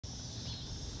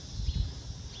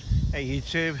Hey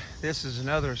YouTube, this is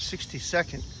another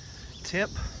 60-second tip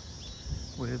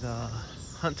with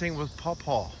hunting with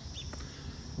Pawpaw.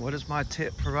 What is my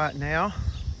tip for right now?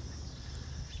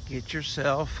 Get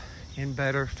yourself in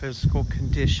better physical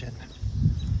condition.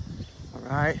 All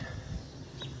right,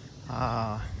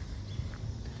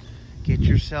 get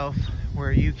yourself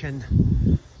where you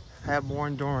can have more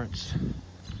endurance,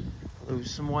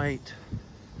 lose some weight,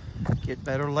 get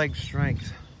better leg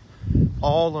strength.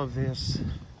 All of this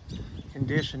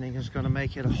conditioning is going to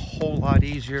make it a whole lot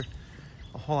easier,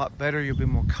 a whole lot better. You'll be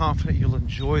more confident. You'll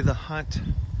enjoy the hunt.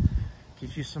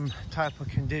 Get you some type of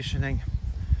conditioning.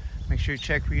 Make sure you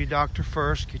check with your doctor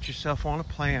first. Get yourself on a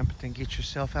plan, but then get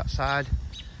yourself outside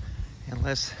and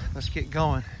let's get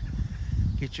going.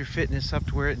 Get your fitness up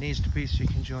to where it needs to be so you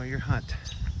can enjoy your hunt.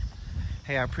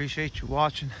 Hey, I appreciate you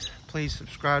watching. Please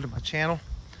subscribe to my channel.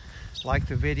 Like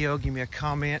the video, give me a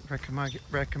comment,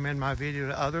 recommend my video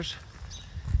to others.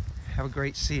 Have a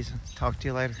great season. Talk to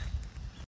you later.